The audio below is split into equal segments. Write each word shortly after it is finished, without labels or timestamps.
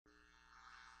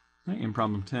In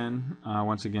problem 10,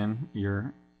 once again,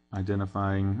 you're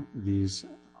identifying these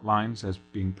lines as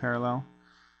being parallel.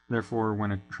 Therefore,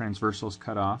 when a transversal is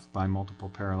cut off by multiple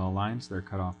parallel lines, they're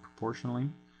cut off proportionally.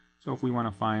 So if we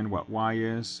want to find what y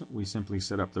is, we simply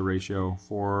set up the ratio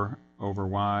 4 over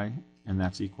y, and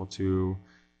that's equal to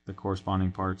the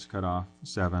corresponding parts cut off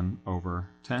 7 over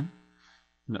 10.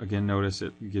 Again, notice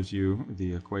it gives you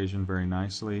the equation very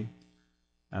nicely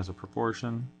as a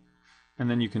proportion. And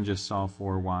then you can just solve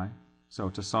for y. So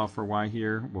to solve for y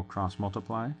here, we'll cross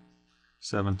multiply.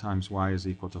 7 times y is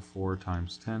equal to 4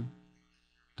 times 10.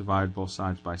 Divide both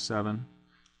sides by 7.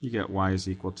 You get y is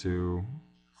equal to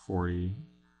 40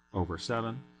 over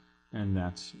 7, and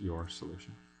that's your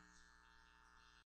solution.